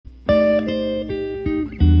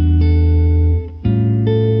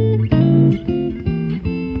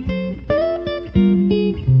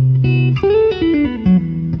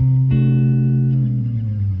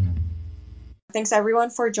Thanks everyone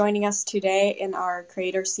for joining us today in our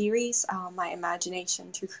creator series, My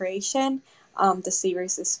Imagination to Creation. The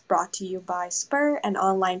series is brought to you by Spur, an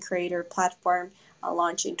online creator platform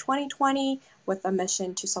launched in 2020 with a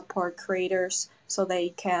mission to support creators so they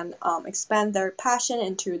can expand their passion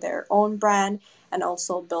into their own brand and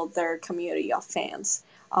also build their community of fans.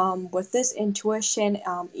 With this intuition,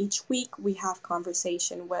 each week we have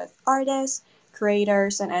conversation with artists,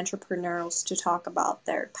 creators, and entrepreneurs to talk about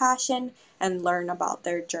their passion and learn about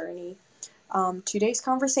their journey. Today's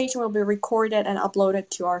conversation will be recorded and uploaded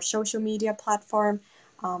to our social media platform.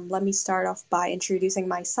 Let me start off by introducing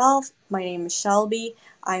myself. My name is Shelby.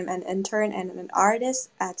 I'm an intern and an artist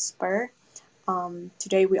at Spur.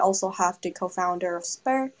 Today we also have the co-founder of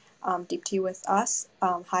Spur, Dipti, with us.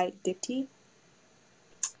 Hi, Dipti.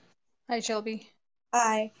 Hi, Shelby.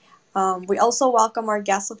 Hi. We also welcome our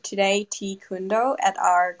guest of today, T. Kundu, at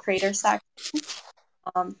our creator section.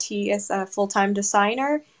 T is a full-time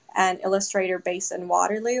designer and illustrator based in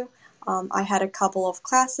Waterloo. I had a couple of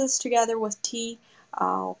classes together with T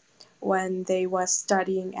uh, when they was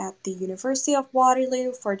studying at the University of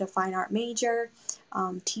Waterloo for the fine art major.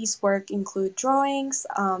 T's work include drawings,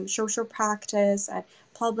 social practice, and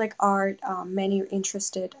public art. Many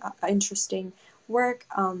interesting work.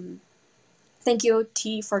 Thank you,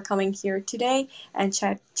 T, for coming here today and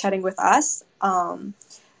chatting with us.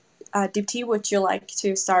 Dipti, would you like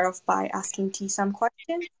to start off by asking T some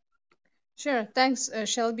questions? Sure. Thanks,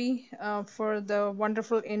 Shelby, for the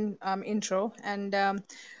wonderful intro. And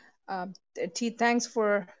uh, T, thanks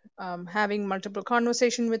for having multiple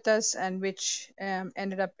conversation with us, and which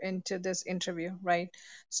ended up into this interview, right?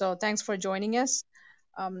 So thanks for joining us.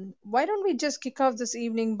 Why don't we just kick off this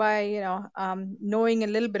evening by, knowing a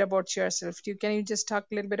little bit about yourself? Can you just talk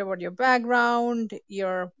a little bit about your background,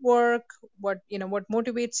 your work, what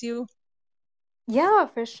motivates you? Yeah,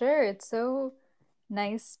 for sure. It's so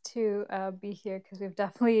nice to be here because we've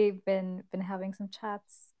definitely been having some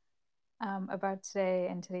chats about today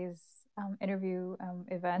and today's interview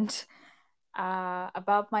event.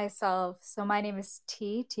 About myself, so my name is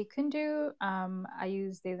T Kundu. I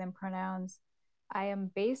use they them pronouns. I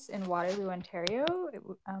am based in Waterloo, Ontario,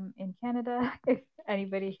 in Canada. If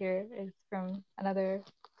anybody here is from another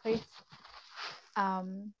place,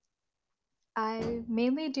 um, I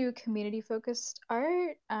mainly do community focused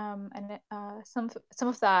art, and some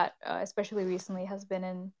of that, especially recently, has been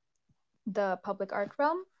in the public art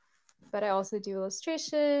realm. But I also do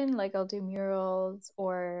illustration, like I'll do murals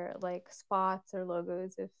or like spots or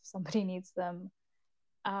logos if somebody needs them,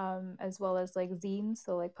 as well as like zines,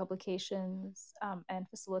 so like publications, and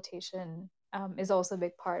facilitation is also a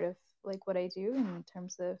big part of like what I do in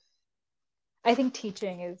terms of. I think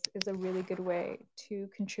teaching is a really good way to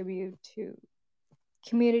contribute to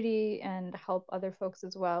community and help other folks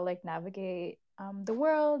as well, like navigate the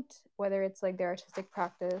world, whether it's like their artistic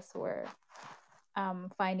practice or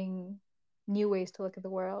finding new ways to look at the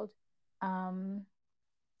world. Um,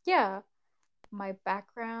 yeah, my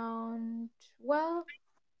background, well,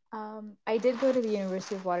 I did go to the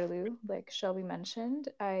University of Waterloo, like Shelby mentioned.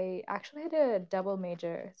 I actually had a double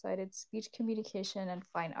major, so I did speech communication and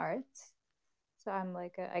fine arts. So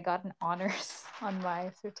I got an honors on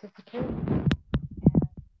my certificate. And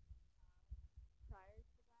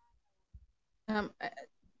prior Um,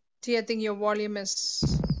 T, I think your volume is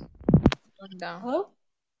going down. Hello?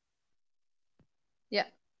 Yeah.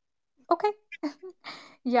 Okay.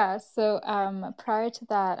 Yeah, so prior to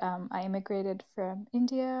that, I immigrated from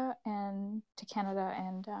India and to Canada,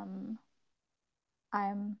 and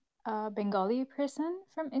I'm a Bengali person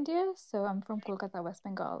from India, so I'm from Kolkata, West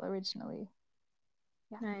Bengal originally.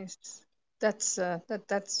 Yeah. Nice. That's a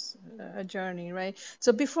journey, right?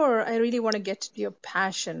 So before I really want to get to your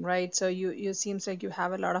passion, right? So you seems like you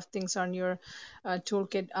have a lot of things on your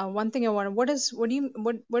toolkit. One thing I want, what do you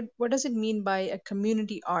what does it mean by a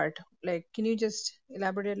community art? Like, can you just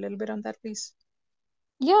elaborate a little bit on that, please?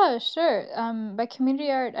 Yeah, sure. By community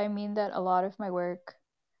art, I mean that a lot of my work,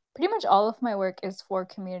 pretty much all of my work is for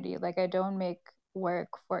community. Like I don't make work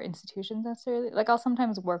for institutions necessarily. Like I'll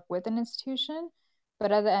sometimes work with an institution,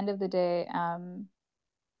 but at the end of the day,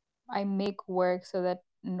 I make work so that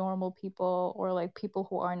normal people or like people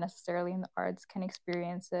who aren't necessarily in the arts can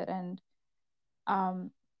experience it and um,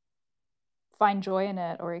 find joy in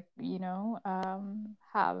it or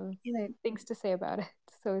have things to say about it.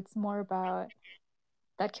 So it's more about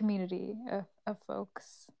that community of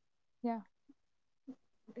folks. Yeah.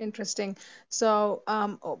 Interesting. So,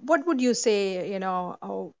 what would you say,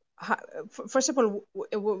 how, first of all,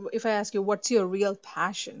 if I ask you what's your real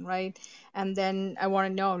passion, right? And then I want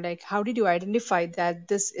to know, like, how did you identify that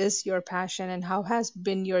this is your passion, and how has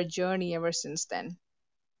been your journey ever since then?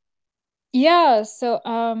 Yeah, so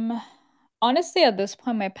honestly at this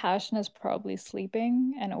point my passion is probably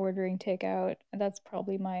sleeping and ordering takeout. That's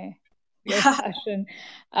probably my real passion.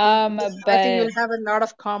 I think But you'll have a lot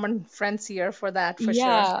of common friends here for that, for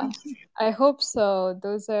sure. yeah, I hope so.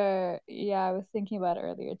 Those are, yeah, I was thinking about it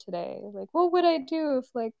earlier today. Like, what would I do if,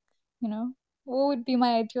 like, you know, what would be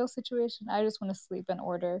my ideal situation? I just want to sleep and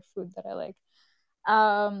order food that I like.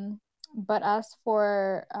 Um, but as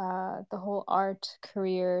for the whole art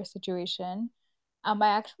career situation, I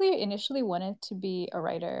actually initially wanted to be a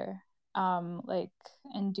writer, like,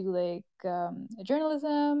 and do like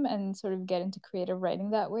journalism and sort of get into creative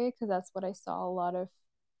writing that way, because that's what I saw a lot of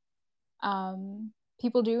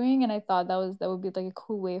people doing, and I thought that would be like a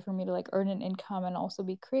cool way for me to like earn an income and also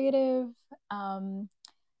be creative. Um,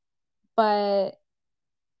 but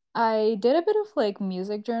I did a bit of like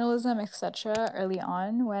music journalism, etc. early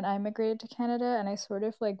on when I migrated to Canada, and I sort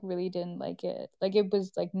of like really didn't like it. Like it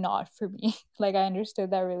was like not for me. Like I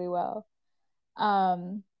understood that really well.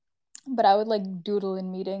 Um, but I would like doodle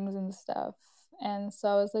in meetings and stuff. And so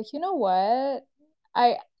I was like, you know what?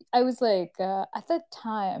 I I was like at that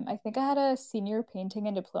time, I think I had a senior painting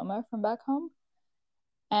and diploma from back home.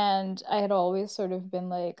 And I had always sort of been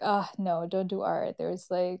like, ah, no, don't do art. There's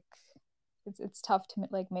like it's tough to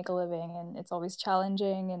like make a living, and it's always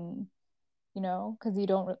challenging, and because you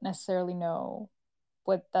don't necessarily know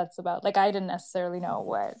what that's about. Like I didn't necessarily know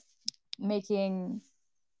what making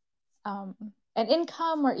um an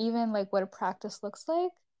income or even like what a practice looks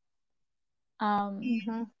like. Um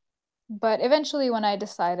Mm-hmm. but eventually when I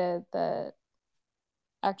decided that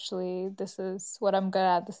actually this is what I'm good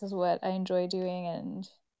at, this is what I enjoy doing and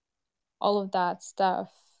all of that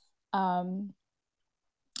stuff, um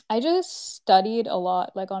I just studied a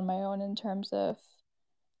lot like on my own in terms of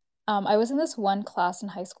I was in this one class in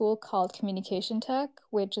high school called communication tech,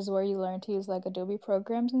 which is where you learn to use like Adobe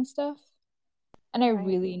programs and stuff. And I Right.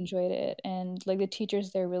 really enjoyed it. And like the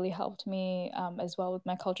teachers there really helped me as well with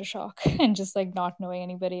my culture shock and just like not knowing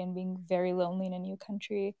anybody and being very lonely in a new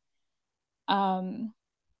country. Um,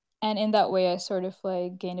 and in that way, I sort of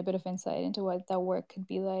like gained a bit of insight into what that work could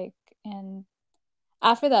be like. And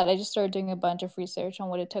after that, I just started doing a bunch of research on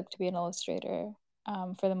what it took to be an illustrator.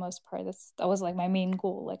 For the most part, that was like my main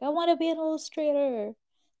goal. Like, I want to be an illustrator.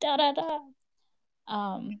 Da da da.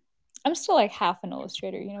 Um, I'm still like half an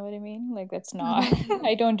illustrator. You know what I mean? Like, that's not. Mm-hmm.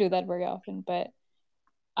 I don't do that very often, but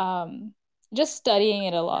um, just studying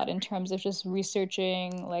it a lot in terms of just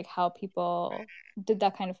researching like how people did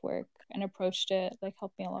that kind of work and approached it. Like,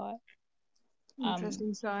 helped me a lot. Um,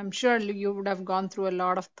 Interesting. So I'm sure you would have gone through a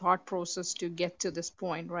lot of thought process to get to this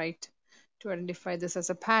point, right? To identify this as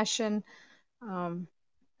a passion. Um,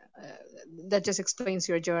 uh, that just explains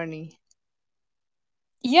your journey.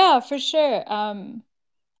 yeah, for sure.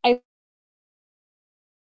 I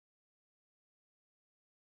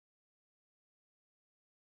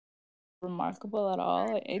remarkable at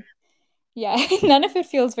all. Yeah, none of it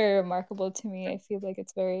feels very remarkable to me. I feel like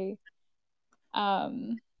it's very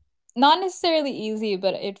um not necessarily easy,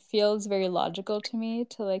 but it feels very logical to me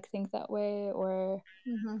to like think that way or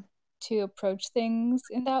Mm-hmm. to approach things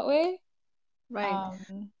in that way. Right.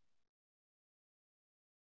 Um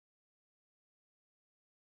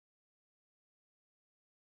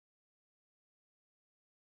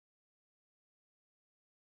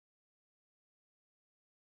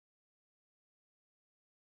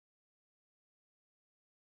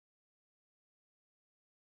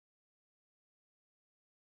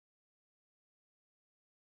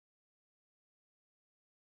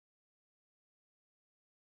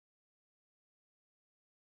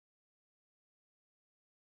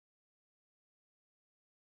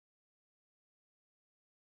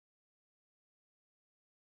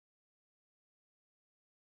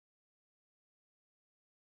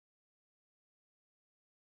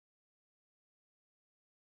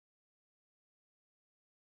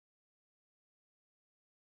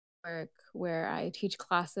work where I teach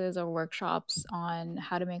classes or workshops on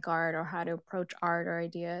how to make art or how to approach art or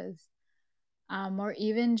ideas. Or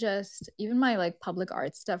even just even my like public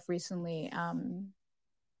art stuff recently.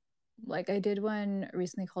 Like I did one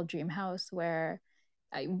recently called Dream House where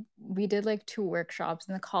I we did like two workshops,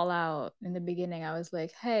 and the call out in the beginning I was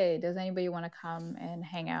like, hey, does anybody want to come and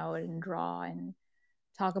hang out and draw and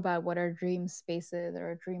talk about what our dream spaces or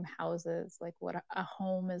our dream houses, like what a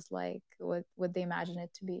home is like, what they imagine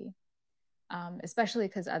it to be. Especially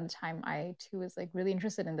because at the time I too was like really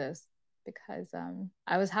interested in this because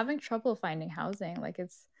I was having trouble finding housing. Like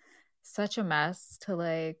such a mess to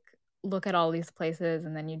like look at all these places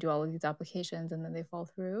and then you do all of these applications and then they fall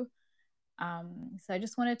through. So I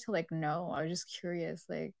just wanted to like know. I was just curious,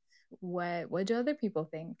 like what do other people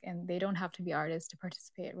think? And they don't have to be artists to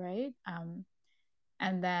participate, right?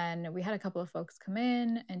 And then we had a couple of folks come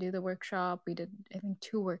in and do the workshop. We did, I think,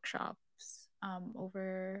 2 workshops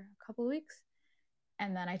over a couple of weeks.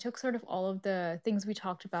 And then I took sort of all of the things we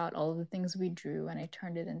talked about, all of the things we drew, and I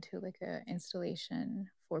turned it into like an installation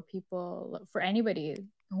for people, for anybody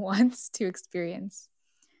who wants to experience.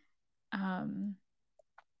 Um,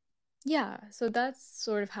 yeah, so that's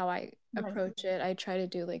sort of how I Right. approach it. I try to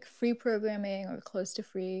do like free programming or close to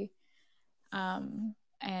free, um,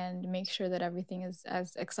 and make sure that everything is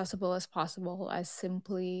as accessible as possible, as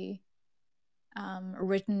simply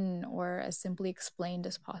written or as simply explained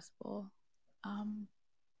as possible. Um,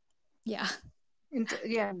 yeah.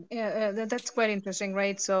 Yeah, yeah, that's quite interesting,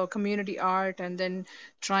 right? So community art, and then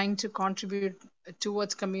trying to contribute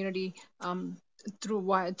towards community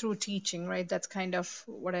through teaching, right? That's kind of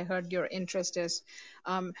what I heard your interest is.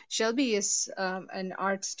 Shelby is an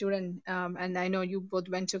art student, and I know you both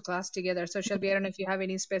went to class together. So Shelby, I don't know if you have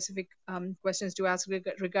any specific questions to ask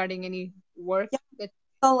regarding any work Yeah. that.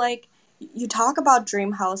 So like you talk about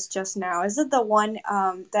Dream House just now. Is it the one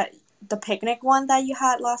that the picnic one that you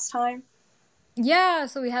had last time? Yeah,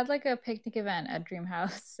 so we had like a picnic event at Dream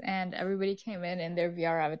House and everybody came in their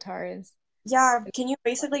VR avatars. Yeah, can you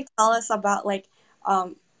basically tell us about like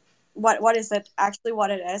um what is it actually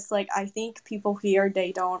what it is? Like I think people here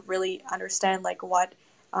they don't really understand like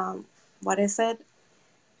um what is it?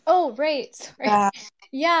 Oh, right. Sorry. Yeah.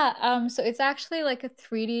 Yeah, so it's actually like a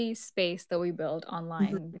 3D space that we built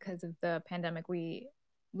Mhm. online because of the pandemic. We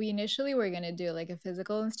initially were gonna do like a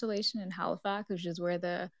physical installation in Halifax, which is where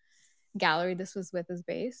the gallery this was with is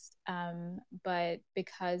based. But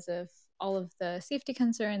because of all of the safety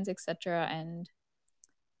concerns, etc., and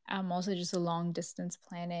also just a long distance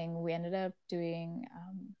planning, we ended up doing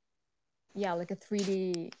yeah, like a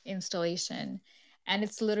 3D installation. And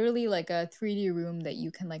it's literally like a 3D room that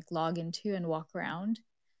you can like log into and walk around.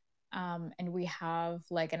 And we have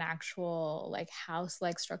like an actual like house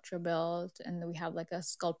like structure built, and we have like a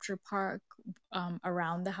sculpture park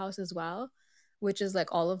around the house as well, which is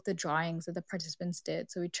like all of the drawings that the participants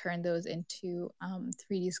did. So we turned those into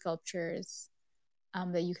 3D sculptures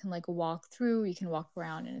that you can like walk through, you can walk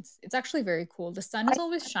around, and it's actually very cool. The sun I is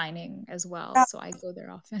always shining as well, yeah, so I go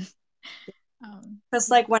there often. because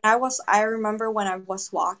Yeah. like I remember when I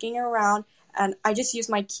was walking around and I just use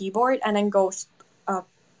my keyboard and then go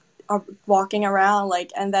uh, walking around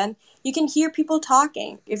like and then you can hear people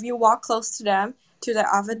talking if you walk close to them to their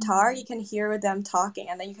avatar you Mm. can hear them talking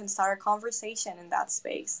and then you can start a conversation in that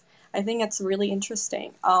space. I think it's really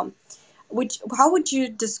interesting. Which how would you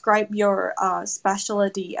describe your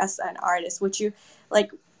specialty as an artist? Would you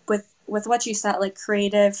like with what you said like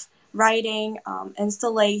creative writing,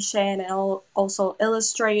 installation, and also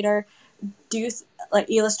illustrator? Do you like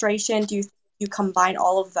illustration? Do you combine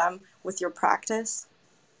all of them with your practice?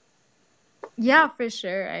 Yeah, for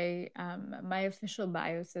sure. I my official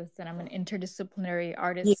bio says that I'm an interdisciplinary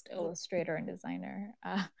Yeah. artist, illustrator, and designer.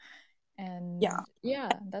 Yeah. And yeah,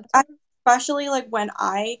 that's I, sort of especially like when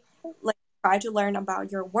I like try to learn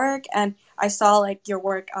about your work and I saw like your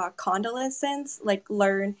work condolences like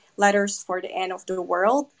learn letters for the end of the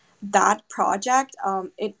world. That project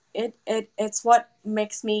it's what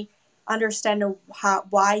makes me understand how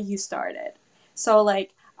why you started. So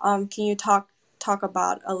like can you talk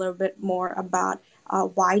about a little bit more about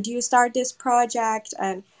why do you start this project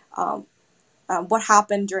and um, what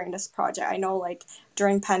happened during this project. I know like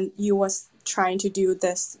you was trying to do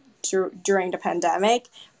this during the pandemic,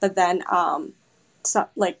 but then so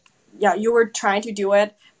like yeah, you were trying to do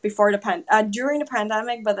it before during the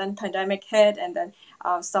pandemic, but then pandemic hit and then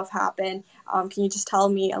stuff happened. Can you just tell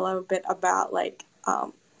me a little bit about like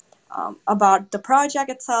about the project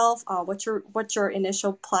itself? What's your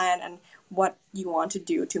initial plan and what you want to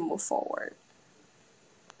do to move forward?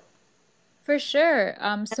 for sure.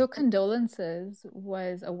 So condolences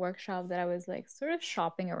was a workshop that I was like sort of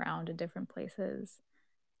shopping around to different places.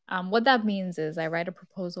 What that means is I write a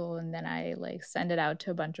proposal and then I like send it out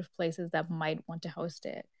to a bunch of places that might want to host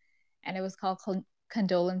it. And it was called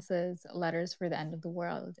Condolences Letters for the End of the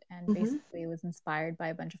World. And Mm-hmm. basically, it was inspired by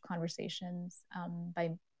a bunch of conversations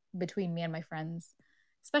between me and my friends,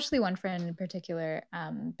 especially one friend in particular,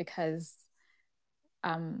 because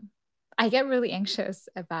um, I get really anxious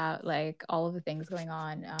about like all of the things going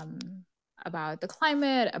on, about the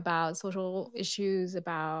climate, about social issues,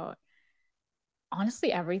 about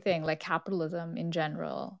honestly everything, like capitalism in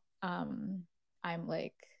general. I'm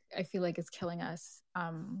like I feel like is killing us,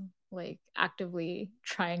 like actively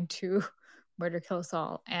trying to murder, kill us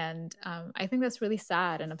all. And I think that's really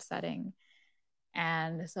sad and upsetting.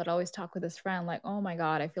 And so I'd always talk with this friend, like, oh my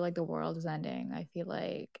God, I feel like the world is ending. I feel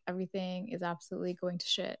like everything is absolutely going to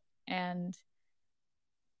shit. And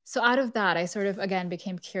so out of that, I sort of again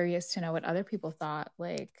became curious to know what other people thought,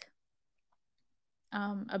 like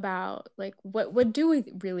about like what do we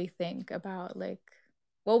really think about like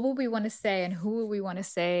what would we want to say and who would we want to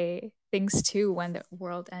say things to when the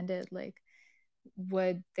world ended? Like,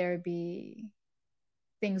 would there be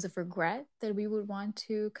things of regret that we would want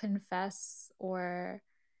to confess, or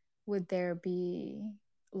would there be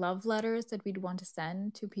love letters that we'd want to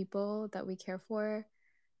send to people that we care for?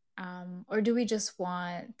 Or do we just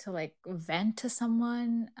want to like vent to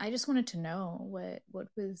someone? I just wanted to know what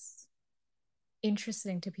was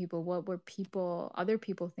interesting to people. What were other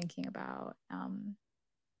people thinking about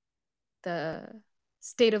the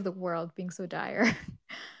state of the world being so dire?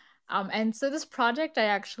 And so this project I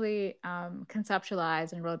actually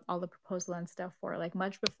conceptualized and wrote all the proposal and stuff for like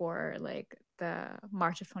much before like the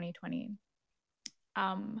March of 2020.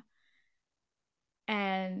 Um,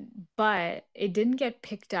 and but it didn't get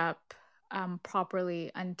picked up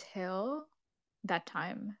properly until that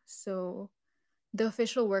time. So the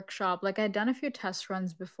official workshop, like I'd done a few test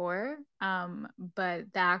runs before,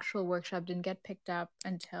 but the actual workshop didn't get picked up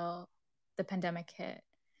until the pandemic hit.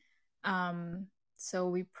 Um, so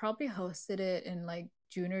we probably hosted it in like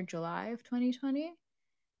June or July of 2020,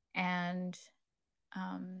 and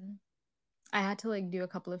um, I had to like do a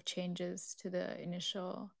couple of changes to the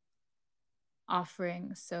initial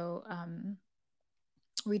offering. So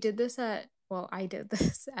we did this at well, I did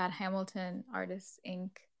this at Hamilton Artists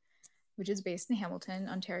Inc., which is based in Hamilton,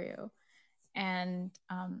 Ontario. And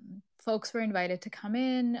folks were invited to come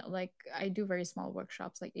in. Like I do very small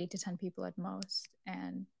workshops, like 8 to 10 people at most,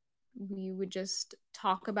 and we would just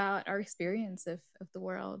talk about our experience of the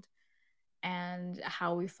world and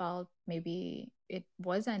how we felt maybe it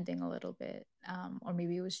was ending a little bit, or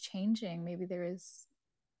maybe it was changing. Maybe there is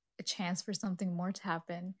a chance for something more to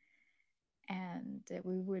happen. And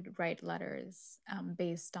we would write letters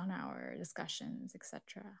based on our discussions,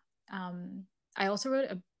 etc. I also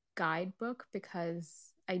wrote a guidebook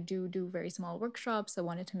because I do very small workshops. I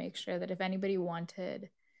wanted to make sure that if anybody wanted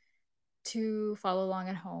to follow along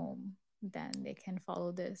at home, then they can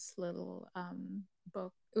follow this little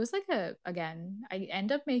book. It was like again, I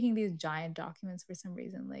end up making these giant documents for some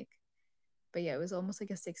reason, like, but yeah, it was almost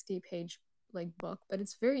like a 60-page like book, but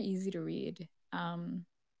it's very easy to read.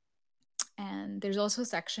 And there's also a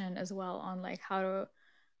section as well on like how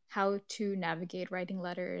to navigate writing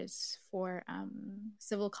letters for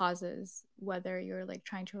civil causes, whether you're like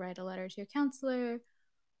trying to write a letter to your counselor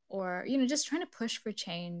or just trying to push for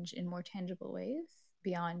change in more tangible ways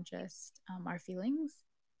beyond just our feelings.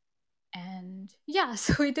 And yeah,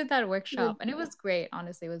 so we did that So, workshop and it was great.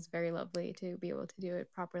 Honestly, it was very lovely to be able to do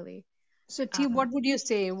it properly. so T, um, what would you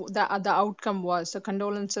say the outcome was? The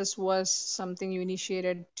condolences was something you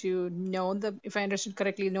initiated to know the, if I understood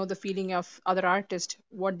correctly, know the feeling of other artists,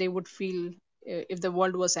 what they would feel if the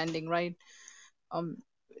world was ending, right? Um,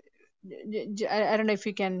 I don't know if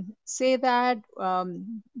you can say that,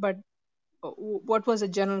 but what was the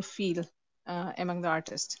general feel among the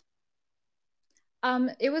artists?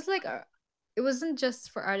 it was like it wasn't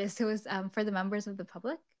just for artists, it was for the members of the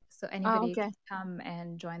public, so Ah, anybody okay. could come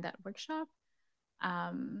and join that workshop.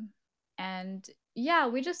 um and yeah,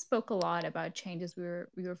 we just spoke a lot about changes we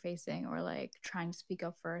were facing, or like trying to speak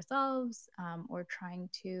up for ourselves, or trying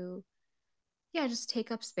to yeah just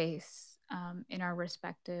take up space in our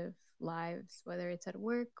respective lives, whether it's at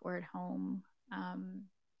work or at home.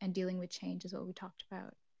 And dealing with change is what we talked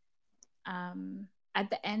about. At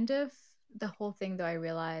the end of the whole thing, though, I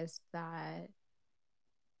realized that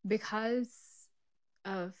because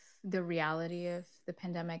of the reality of the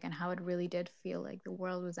pandemic and how it really did feel like the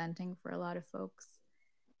world was ending for a lot of folks,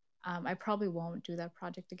 I probably won't do that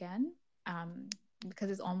project again, because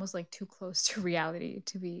it's almost like too close to reality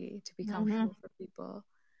to be Mm-hmm. comfortable for people.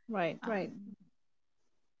 Right, right. Um,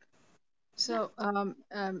 yeah. So,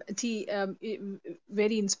 T,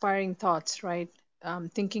 very inspiring thoughts, right?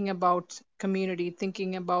 Thinking about community,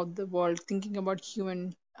 thinking about the world, thinking about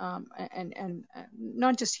human, and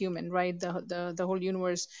not just human, right? The whole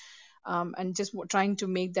universe, and just trying to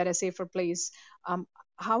make that a safer place.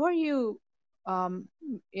 How are you, um,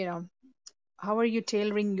 you know, how are you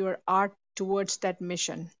tailoring your art towards that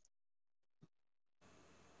mission?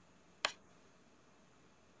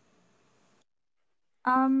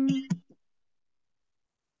 Um,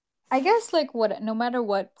 I guess like what no matter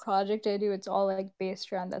what project I do, it's all like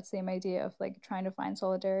based around that same idea of like trying to find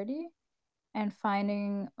solidarity and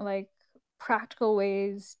finding like practical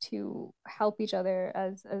ways to help each other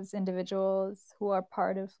as individuals who are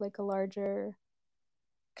part of like a larger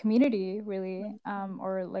community really,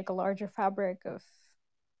 or like a larger fabric of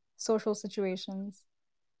social situations,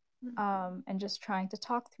 and just trying to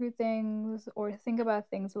talk through things or think about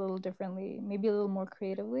things a little differently, maybe a little more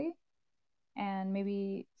creatively, and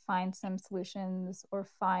maybe find some solutions or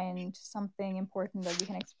find something important that we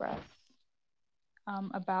can express,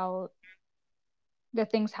 about the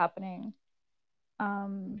things happening.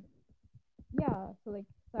 Um, yeah, so like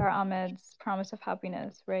Sarah Ahmed's Promise of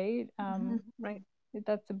Happiness, right? Right.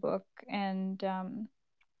 That's a book, and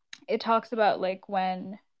it talks about like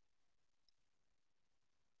when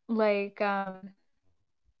like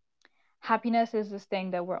happiness is this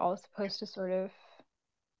thing that we're all supposed to sort of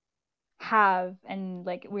have, and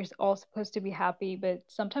like we're all supposed to be happy, but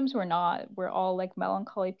sometimes we're not. We're all like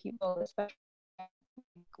melancholy people, especially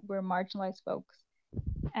we're marginalized folks,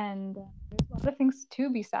 and there's a lot of things to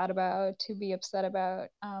be sad about, to be upset about.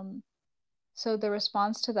 So the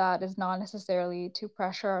response to that is not necessarily to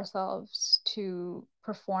pressure ourselves to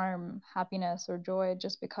perform happiness or joy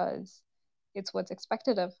just because it's what's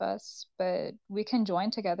expected of us, but we can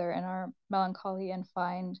join together in our melancholy and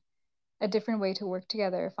find a different way to work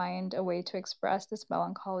together, find a way to express this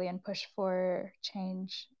melancholy and push for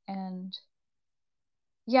change. And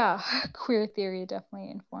yeah, queer theory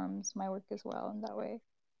definitely informs my work as well in that way.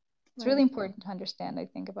 It's really Right. important to understand, I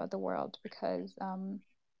think, about the world because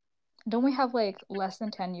don't we have like less than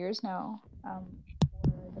 10 years now,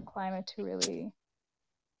 for the climate to really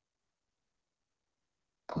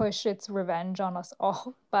push its revenge on us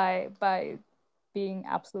all by being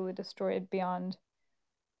absolutely destroyed beyond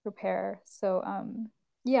repair. So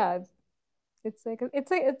yeah, it's like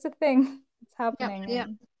it's a thing. It's Yeah. happening, Yeah.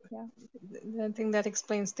 and yeah. I think that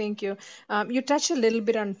explains. Thank you. You touched a little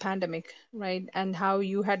bit on pandemic, right, and how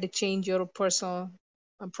you had to change your personal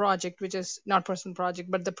project, which is not personal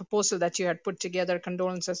project, but the proposal that you had put together,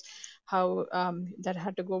 condolences, how that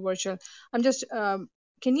had to go virtual. I'm just,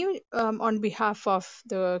 can you, on behalf of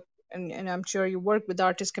the, and I'm sure you work with the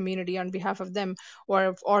artist community on behalf of them,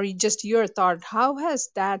 or just your thought, how has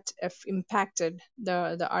that impacted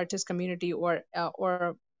the artist community, or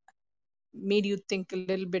made you think a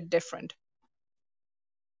little bit different?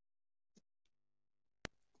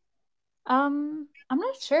 I'm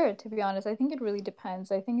not sure, to be honest. I think it really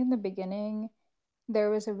depends. I think in the beginning there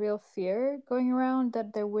was a real fear going around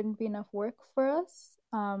that there wouldn't be enough work for us,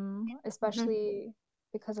 Mhm. especially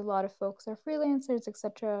because a lot of folks are freelancers,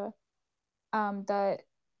 etc. That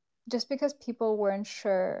just because people weren't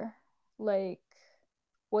sure, like,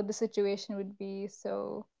 what the situation would be.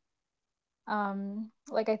 So,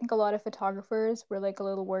 like, I think a lot of photographers were like a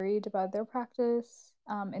little worried about their practice,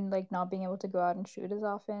 and like not being able to go out and shoot as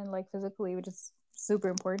often, like physically, which is super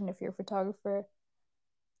important if you're a photographer.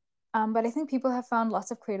 But I think people have found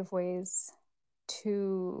lots of creative ways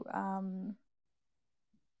to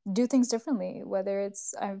do things differently. Whether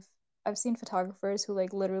it's I've seen photographers who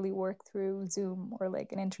like literally work through Zoom or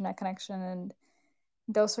like an internet connection, and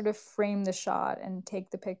they'll sort of frame the shot and take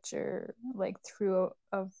the picture like through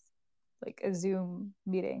of like a Zoom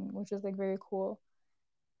meeting, which is like very cool.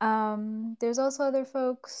 There's also other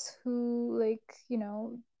folks who like,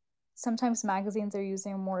 sometimes magazines are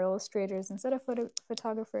using more illustrators instead of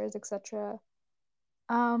photographers, etc.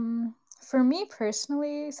 For me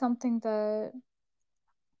personally, something that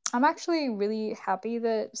I'm actually really happy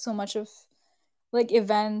that so much of like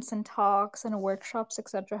events and talks and workshops,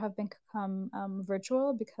 etc., have become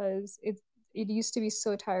virtual, because it used to be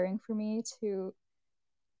so tiring for me to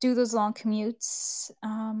do those long commutes,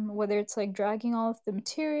 whether it's like dragging all of the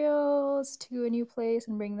materials to a new place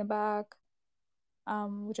and bring them back,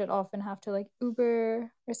 which I'd often have to like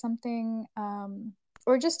Uber or something,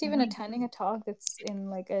 or just even Mhm. attending a talk that's in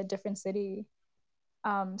like a different city.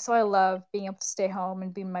 So I love being able to stay home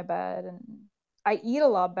and be in my bed, and I eat a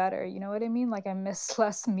lot better. You know what I mean? Like I miss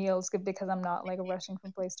less meals because I'm not like rushing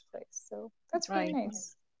from place to place. So that's really Right.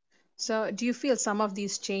 nice. So, do you feel some of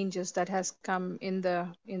these changes that has come in the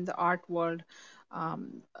art world,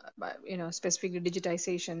 specifically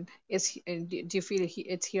digitization, do you feel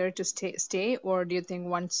it's here to stay, or do you think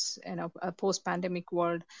once a post-pandemic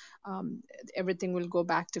world, everything will go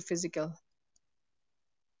back to physical?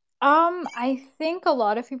 I think a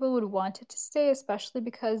lot of people would want it to stay, especially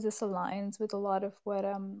because this aligns with a lot of what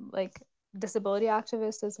like disability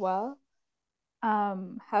activists as well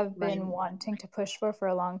have Right. been wanting to push for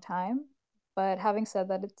a long time. But having said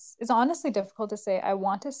that, it's honestly difficult to say. I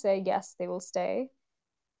want to say yes, they will stay,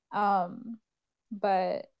 Um,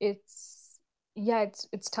 but yeah,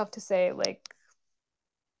 it's tough to say. Like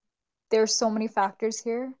there's so many factors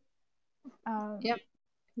here. Um, Yep.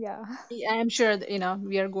 yeah. Yeah, I'm sure that,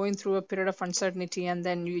 we are going through a period of uncertainty, and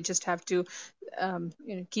then you just have to,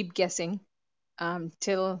 keep guessing,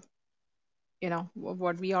 till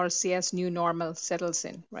what we all see as new normal settles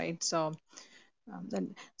in, right? So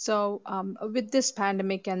with this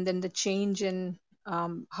pandemic, and then the change in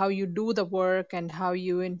how you do the work, and how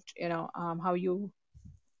you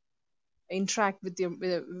interact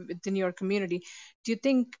within your community, do you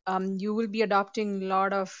think you will be adopting a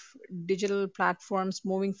lot of digital platforms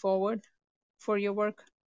moving forward for your work?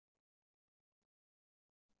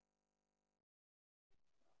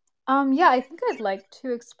 Yeah, I think I'd like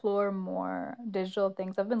to explore more digital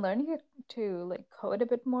things. I've been learning to like code a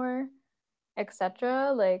bit more,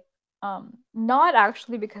 etc. Like, not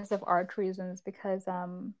actually because of art reasons, because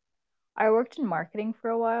I worked in marketing for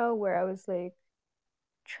a while where I was like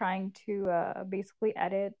trying to basically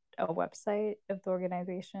edit a website of the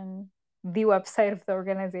website of the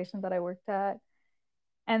organization that I worked at,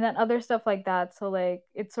 and then other stuff like that. So like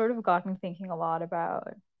it sort of got me thinking a lot about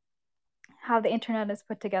how the internet is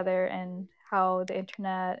put together and how the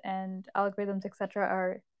internet and algorithms, etc.,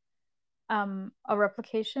 are a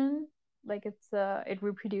replication. Like it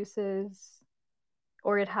reproduces,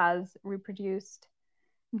 or it has reproduced,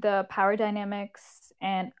 the power dynamics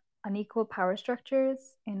and unequal power structures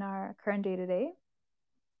in our current day to day.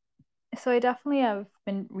 So I definitely have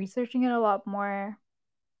been researching it a lot more,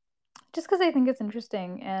 just because I think it's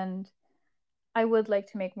interesting, and I would like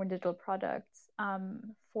to make more digital products.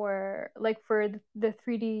 For the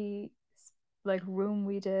 3D like room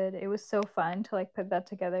we did, it was so fun to like put that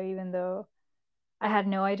together, even though I had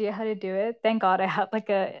no idea how to do it. Thank God I had like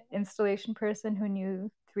a installation person who knew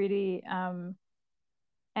 3D.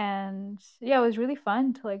 And yeah, it was really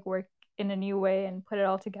fun to like work in a new way and put it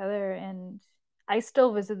all together. And I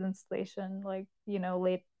still visit the installation, like,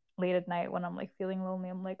 late at night when I'm like feeling lonely.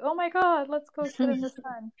 I'm like, oh my God, let's go sit in the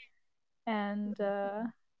sun. And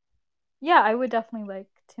yeah, I would definitely like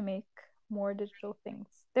to make more digital things.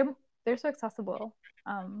 They're so accessible.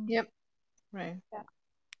 Um, Yep. Right. yeah.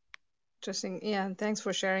 Interesting. Yeah, and thanks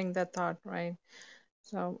for sharing that thought, right?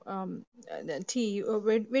 So, T,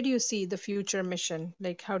 where do you see the future mission?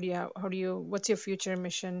 Like, what's your future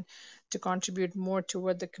mission to contribute more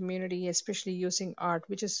toward the community, especially using art,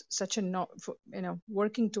 which is such a no,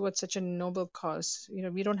 working towards such a noble cause.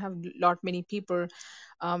 We don't have lot many people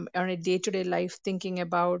on a day-to-day life thinking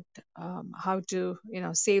about how to,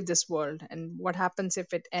 save this world, and what happens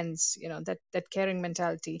if it ends. That caring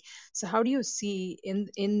mentality. So, how do you see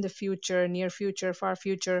in the future, near future, far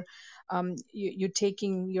future, you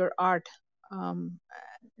taking your art, um,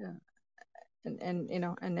 uh,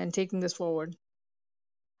 and taking this forward?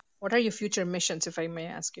 What are your future missions, if I may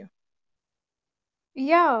ask you?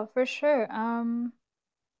 Yeah, for sure.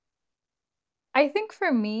 I think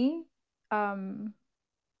for me,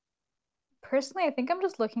 personally, I think I'm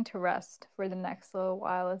just looking to rest for the next little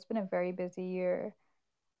while. It's been a very busy year.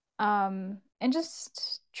 And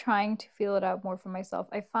just trying to feel it out more for myself.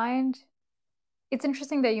 I find it's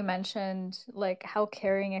interesting that you mentioned like how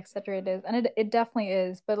caring, etc. it is. And it definitely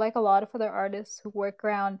is. But like a lot of other artists who work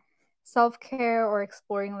around self-care or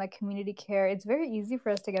exploring like community care, it's very easy for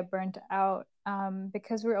us to get burnt out,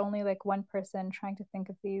 because we're only like one person trying to think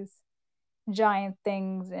of these giant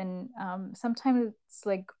things. And sometimes it's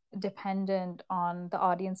like dependent on the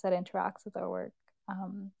audience that interacts with our work.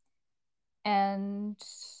 Um, and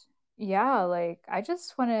yeah, like I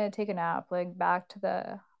just want to take a nap, like back to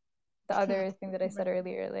the other thing that I said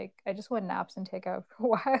earlier. Like I just want naps and take out for a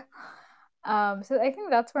while. So I think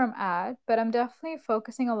that's where I'm at, but I'm definitely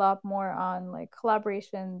focusing a lot more on like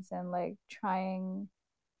collaborations and like trying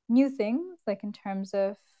new things, like in terms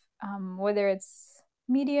of whether it's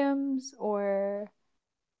mediums or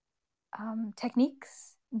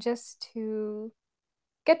techniques, just to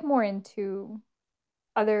get more into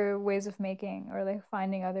other ways of making, or like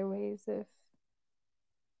finding other ways of,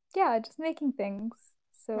 yeah, just making things.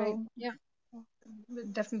 Right. So Yeah.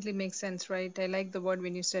 It definitely makes sense, right? I like the word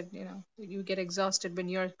when you said, you get exhausted when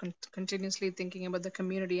you're continuously thinking about the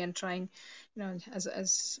community and trying,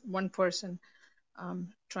 as one person,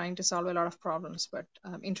 trying to solve a lot of problems. But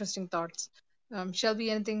interesting thoughts.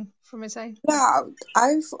 Shelby, anything from my side? Yeah,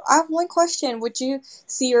 I have one question. Would you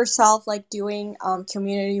see yourself like doing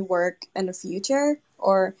community work in the future,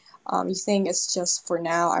 or you think it's just for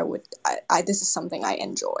now? I this is something I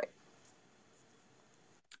enjoy.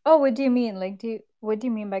 oh, what do you mean? Like, what do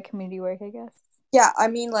you mean by community work, I guess? Yeah, I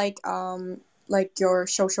mean like your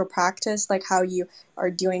social practice, like how you are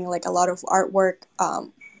doing like a lot of artwork.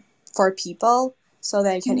 for people so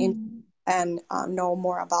they can Mm. and know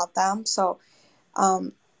more about them. So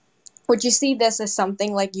um, would you see this as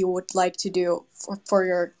something like you would like to do for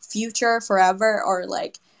your future forever, or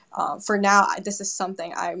like for now this is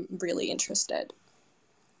something I'm really interested?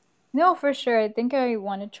 No, for sure. I think I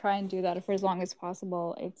want to try and do that for as long as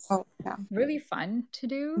possible. It's Oh yeah. really fun to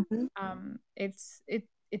do. Hmm.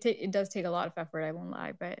 It does take a lot of effort, I won't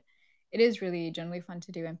lie, but it is really generally fun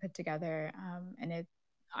to do and put together. And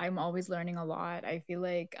I'm always learning a lot. I feel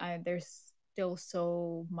like there's still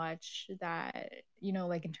so much that,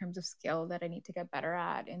 like in terms of skill that I need to get better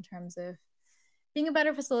at, in terms of being a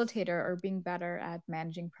better facilitator or being better at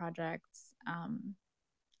managing projects.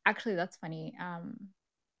 Actually, that's funny.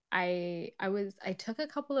 I took a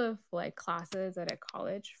couple of like classes at a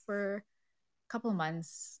college for a couple of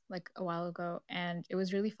months like a while ago, and it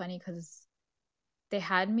was really funny because they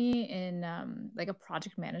had me in like a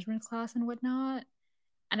project management class and whatnot,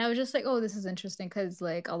 and I was just like, oh, this is interesting because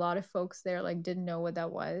like a lot of folks there like didn't know what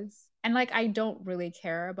that was, and like I don't really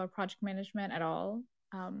care about project management at all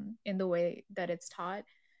in the way that it's taught.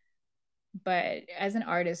 But as an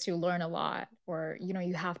artist, you learn a lot, or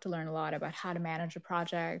you have to learn a lot about how to manage a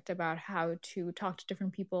project, about how to talk to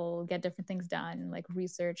different people, get different things done, like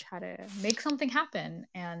research how to make something happen.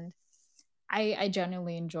 And I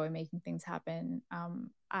genuinely enjoy making things happen.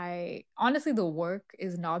 I honestly, the work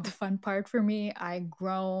is not the fun part for me. I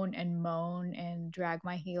groan and moan and drag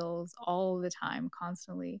my heels all the time,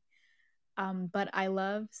 constantly. But I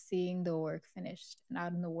love seeing the work finished and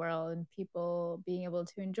out in the world and people being able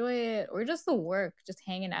to enjoy it, or just the work just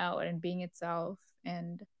hanging out and being itself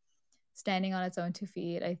and standing on its own 2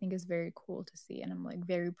 feet. I think is very cool to see, and I'm like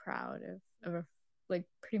very proud of like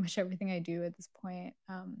pretty much everything I do at this point.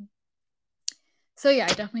 So yeah, I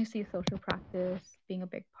definitely see social practice being a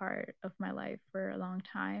big part of my life for a long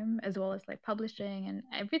time, as well as like publishing and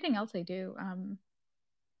everything else I do.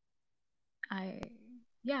 I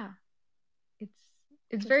Yeah, it's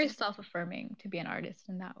it's very Interesting. self-affirming to be an artist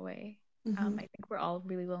in that way. Hmm. I think we're all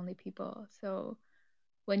really lonely people, so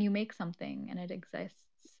when you make something and it exists,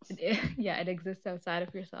 yeah, it exists outside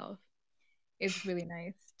of yourself. It's really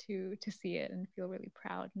nice to see it and feel really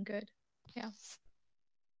proud and good. Yeah.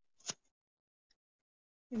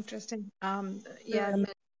 Interesting. Yeah. Sure.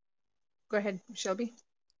 Go ahead, Shelby.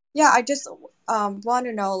 Yeah, I just want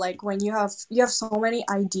to know, like, when you have so many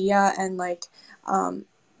idea and like um,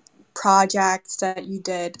 projects that you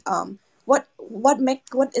did,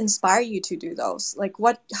 what inspire you to do those? Like,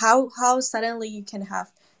 how suddenly you can have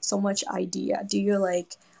so much idea? Do you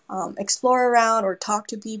like explore around or talk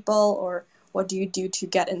to people, or what do you do to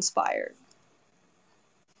get inspired?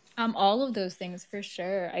 All of those things for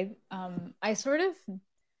sure. I sort of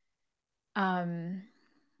um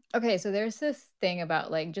okay, so there's this thing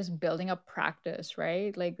about like just building up practice,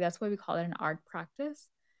 right? Like that's why we call it an art practice.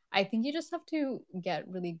 I think you just have to get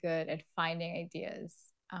really good at finding ideas,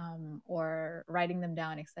 or writing them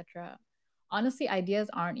down, etc. Honestly, ideas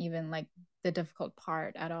aren't even like the difficult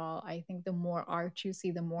part at all. I think the more art you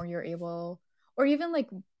see, the more you're able, or even like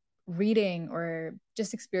reading or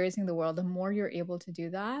just experiencing the world, the more you're able to do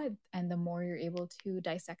that, and the more you're able to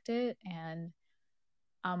dissect it and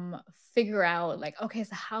um figure out like, okay,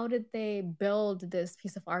 so how did they build this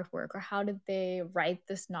piece of artwork, or how did they write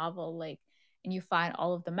this novel, like, and you find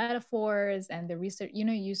all of the metaphors and the research,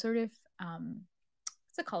 you sort of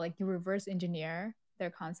what's it called, like you reverse engineer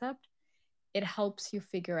their concept. It helps you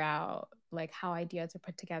figure out like how ideas are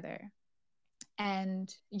put together.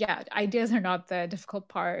 And yeah, ideas are not the difficult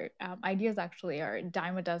part. Ideas actually are a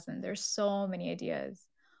dime a dozen. There's so many ideas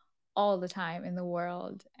all the time in the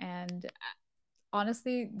world, and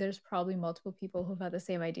honestly, there's probably multiple people who've had the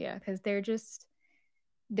same idea because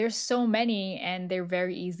there's so many and they're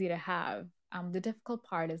very easy to have. The difficult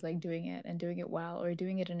part is like doing it and doing it well, or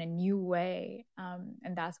doing it in a new way.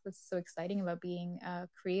 And that's what's so exciting about being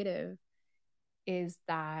creative, is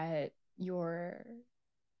that you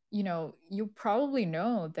probably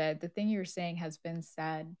know that the thing you're saying has been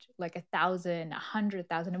said like 1,000,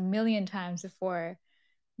 100,000, a million times before,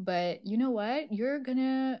 but you know what? You're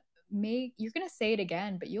gonna say it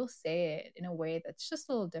again, but you'll say it in a way that's just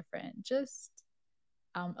a little different, just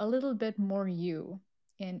a little bit more you,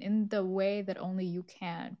 in the way that only you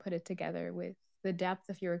can put it together with the depth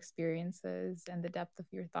of your experiences and the depth of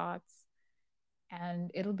your thoughts,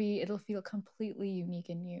 and it'll feel completely unique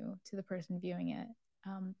and new to the person viewing it,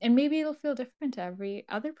 and maybe it'll feel different to every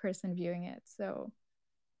other person viewing it. So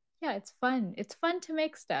yeah, it's fun to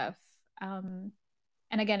make stuff. And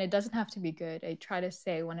again, it doesn't have to be good. I try to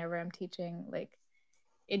say whenever I'm teaching, like,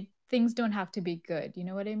 it things don't have to be good, you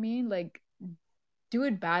know what I mean? Like, do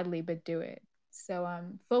it badly, but do it. So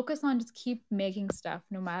focus on just keep making stuff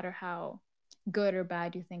no matter how good or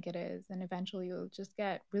bad you think it is, and eventually you'll just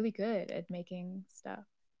get really good at making stuff.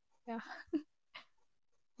 Yeah.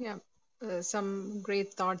 Yeah, some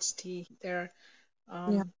great thoughts, T, there.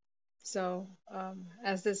 Yeah. Um, so,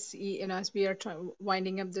 as as we are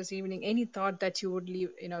winding up this evening, any thought that you would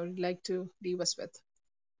like to leave us with?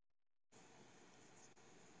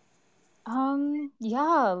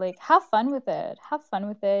 Yeah, like have fun with it. Have fun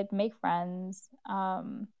with it, make friends.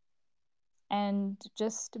 And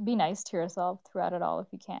just be nice to yourself throughout it all if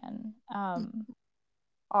you can.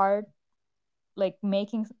 Art, like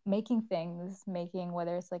making things, making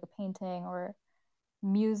whether it's like a painting or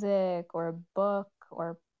music or a book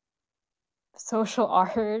or social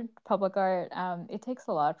art, public art, it takes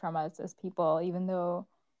a lot from us as people, even though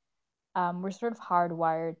we're sort of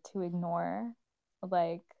hardwired to ignore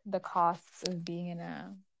like the costs of being in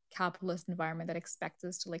a capitalist environment that expects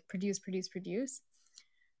us to like produce.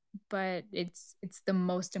 But it's the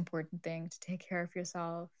most important thing to take care of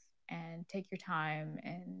yourself and take your time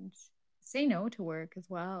and say no to work as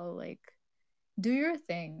well. Like do your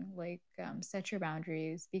thing, like set your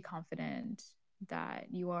boundaries, be confident that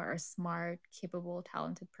you are a smart, capable,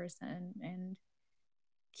 talented person, and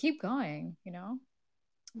keep going, you know.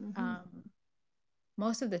 Hmm. um,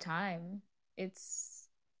 Most of the time it's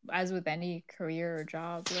as with any career or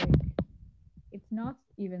job, like it's not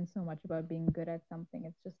even so much about being good at something,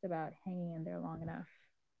 it's just about hanging in there long enough.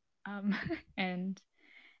 um, and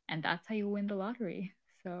that's how you win the lottery.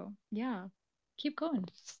 So yeah, keep going,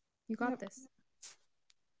 you got Yep. this.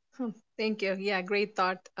 Thank you. Yeah, great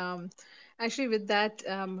thought. Actually, with that,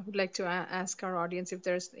 I would like to ask our audience if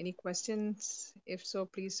there's any questions. If so,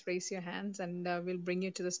 please raise your hands and we'll bring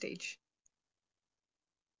you to the stage.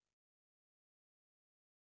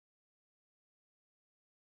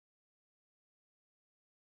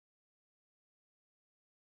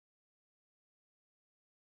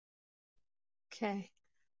 Okay.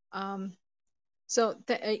 Um, so,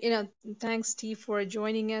 thanks, T, for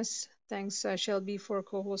joining us. Thanks, Shelby, for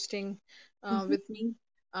co-hosting Hmm. with me.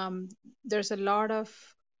 Um, there's a lot of,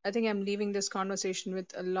 I think I'm leaving this conversation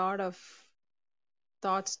with a lot of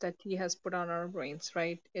thoughts that he has put on our brains,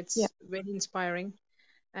 right? Yeah. It's very inspiring.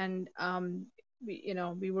 And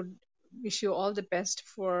we would wish you all the best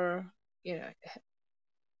for, you know,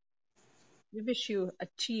 we wish you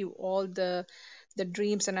achieve all the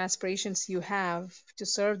dreams and aspirations you have to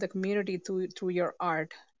serve the community through your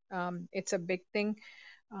art. It's a big thing,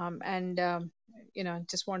 and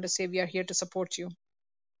just want to say we are here to support you.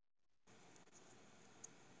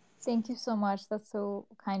 Thank you so much. That's so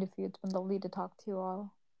kind of you. It's been lovely to talk to you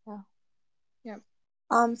all. Yeah. Yeah.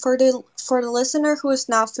 For the listener who is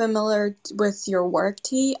not familiar with your work,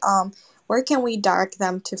 T, where can we direct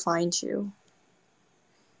them to find you?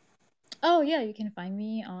 Oh yeah, you can find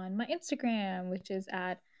me on my Instagram, which is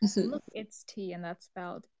at Mhm. look it's tea, and that's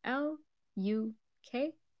spelled LUKITSTEE.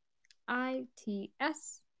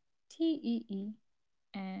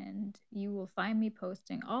 And you will find me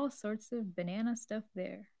posting all sorts of banana stuff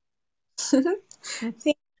there.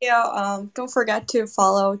 Thank you. Don't forget to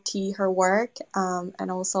follow T her work,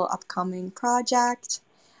 and also upcoming project.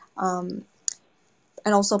 Um,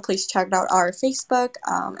 and also please check out our Facebook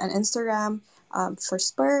and Instagram for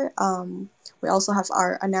Spur. We also have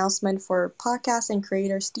our announcement for podcast and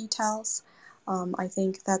creators details. I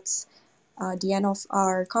think that's the end of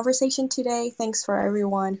our conversation today. Thanks for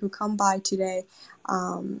everyone who come by today,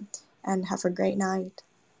 um, and have a great night.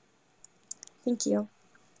 Thank you.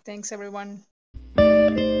 Thanks, everyone.